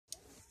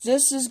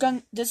This is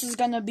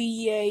gonna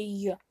be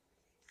a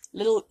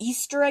little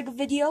Easter egg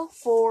video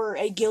for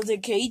a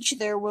gilded cage.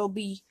 There will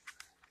be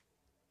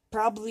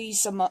probably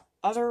some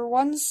other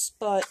ones,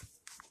 but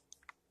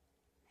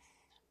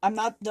I'm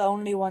not the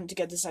only one to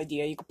get this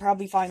idea. You could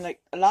probably find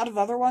like a lot of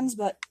other ones,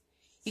 but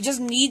you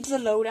just need the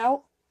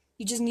loadout.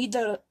 You just need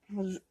the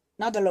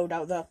not the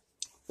loadout, the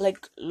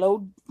like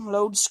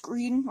load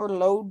screen or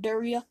load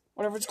area,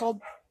 whatever it's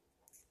called,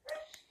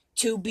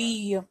 to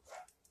be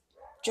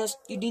just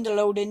you need to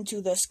load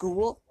into the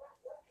school.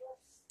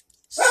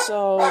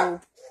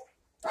 So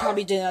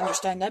probably didn't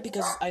understand that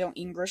because I don't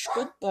English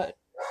good, but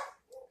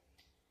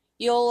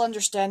you'll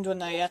understand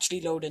when I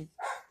actually load in.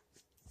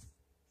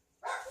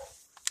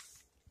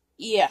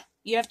 Yeah,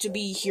 you have to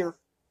be here.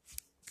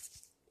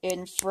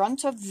 In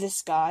front of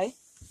this guy. In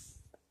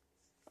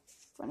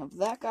front of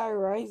that guy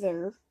right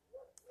there.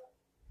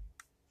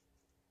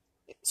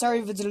 Sorry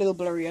if it's a little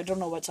blurry, I don't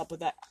know what's up with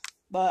that.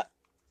 But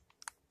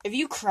if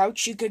you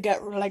crouch, you could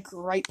get like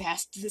right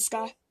past this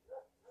guy.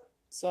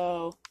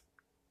 So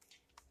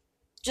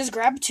just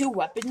grab 2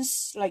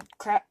 weapons, like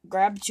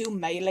grab 2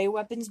 melee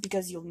weapons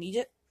because you'll need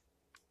it.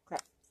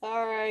 Crap.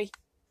 Sorry,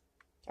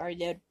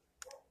 dude.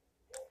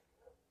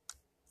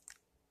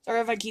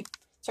 Sorry if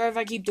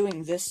I keep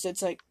doing this.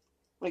 It's like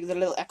the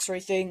little X-ray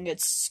thing.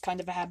 It's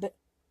kind of a habit.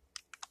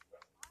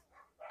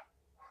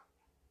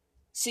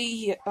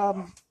 See, you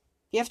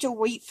have to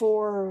wait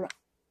for.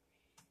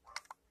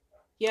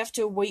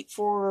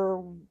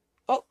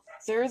 Oh,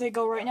 there they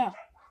go right now.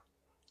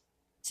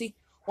 See,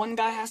 one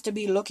guy has to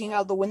be looking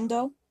out the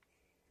window,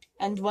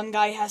 and one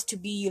guy has to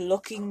be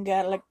looking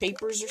at like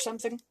papers or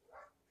something,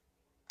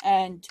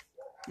 and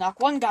knock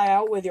one guy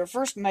out with your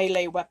first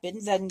melee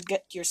weapon, then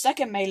get your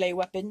second melee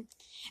weapon,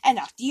 and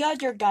knock the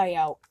other guy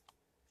out.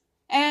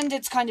 And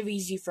it's kind of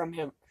easy from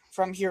here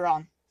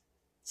on.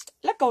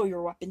 Let go of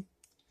your weapon.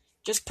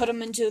 Just put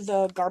them into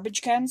the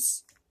garbage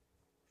cans,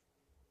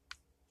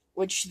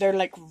 which they're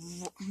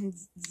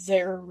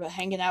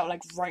hanging out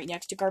like right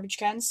next to garbage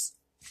cans,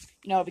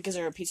 because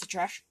they're a piece of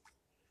trash.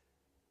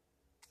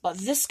 But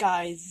this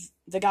guy,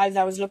 the guy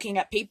that was looking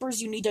at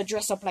papers, you need to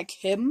dress up like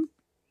him,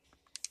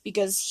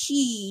 because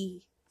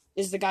he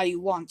is the guy you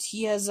want.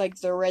 He has like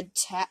the red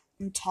hat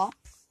on top.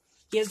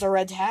 He has the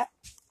red hat.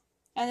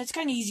 And it's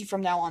kind of easy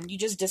from now on. You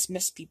just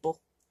dismiss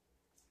people.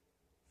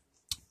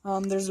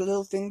 There's a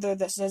little thing there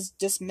that says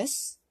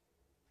dismiss.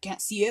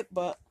 Can't see it,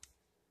 but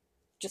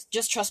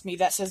just trust me,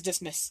 that says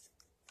dismiss.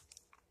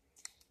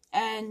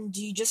 And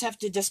you just have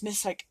to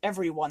dismiss like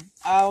everyone.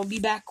 I'll be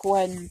back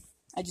when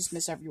I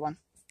dismiss everyone.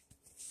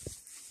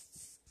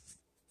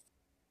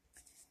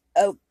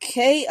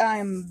 Okay,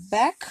 I'm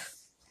back.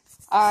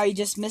 I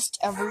dismissed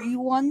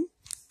everyone.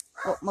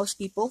 Well, most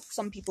people.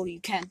 Some people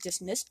you can't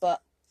dismiss,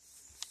 but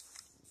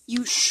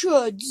you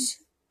should.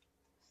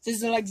 This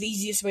is like the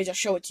easiest way to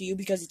show it to you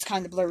because it's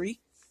kind of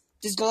blurry.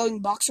 This glowing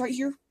box right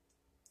here,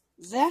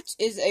 that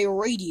is a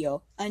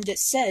radio, and it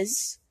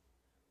says,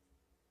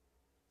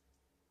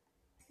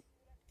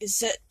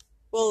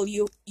 well,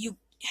 you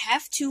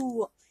have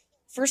to,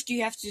 first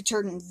you have to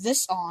turn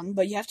this on,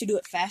 but you have to do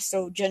it fast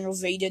so General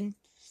Zayden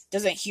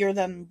doesn't hear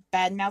them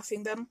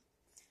bad-mouthing them.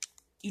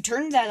 You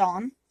turn that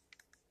on,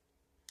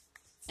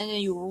 and then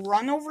you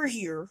run over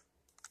here,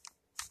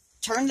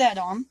 turn that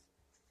on,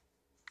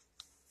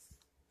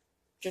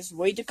 just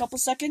wait a couple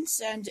seconds,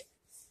 and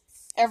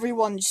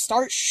everyone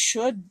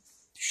should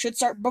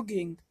start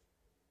boogieing.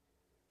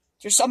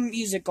 There's some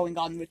music going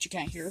on which you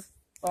can't hear,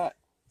 but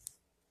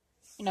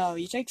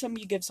you take some,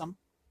 you give some.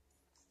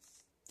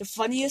 The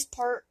funniest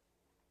part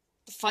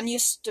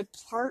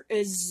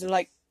is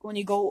like when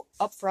you go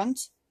up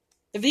front.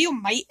 The video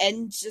might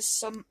end just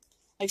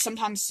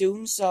sometime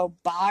soon, so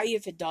bye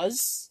if it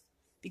does,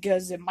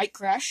 because it might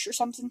crash or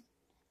something.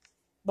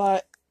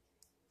 But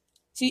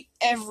see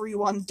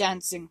everyone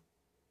dancing.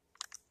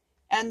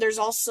 And there's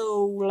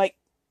also like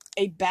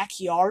a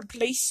backyard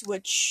place,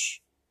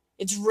 which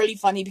it's really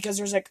funny because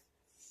there's like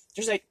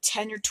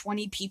 10 or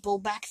 20 people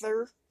back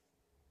there.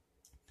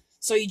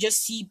 So you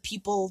just see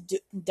people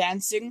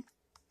dancing.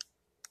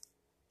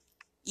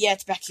 Yeah,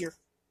 it's back here.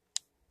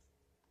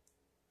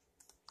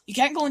 You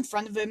can't go in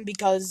front of him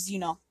because,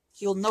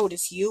 he'll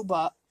notice you,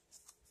 but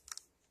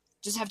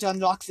just have to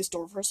unlock this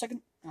door for a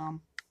second.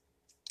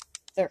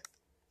 There.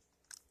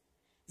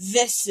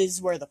 This is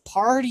where the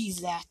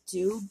party's at,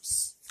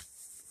 dudes.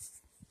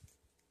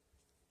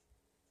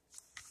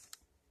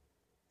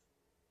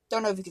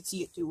 Don't know if you can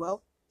see it too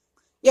well.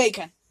 Yeah, you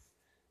can.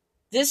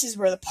 This is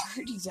where the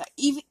party's at.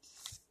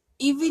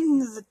 Even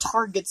the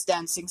target's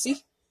dancing,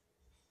 see?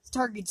 The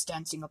target's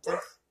dancing up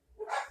there.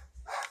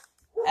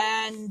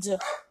 And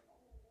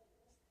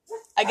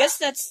I guess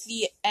that's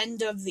the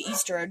end of the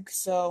Easter egg,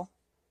 so.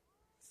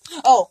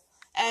 Oh,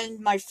 and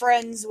my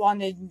friends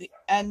wanted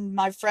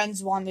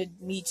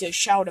me to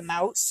shout him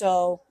out,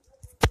 so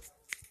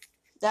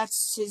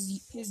that's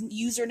his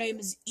username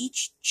is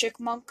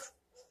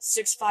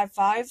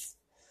eachchickmonk655.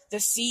 The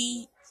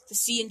C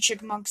in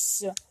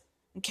Chickmonk's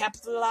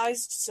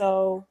capitalized,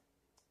 so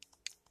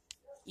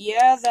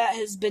yeah, that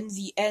has been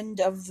the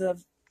end of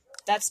the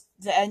that's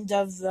the end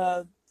of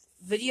the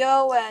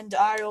video, and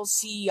I will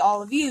see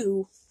all of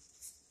you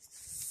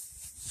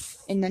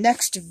in the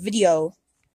next video.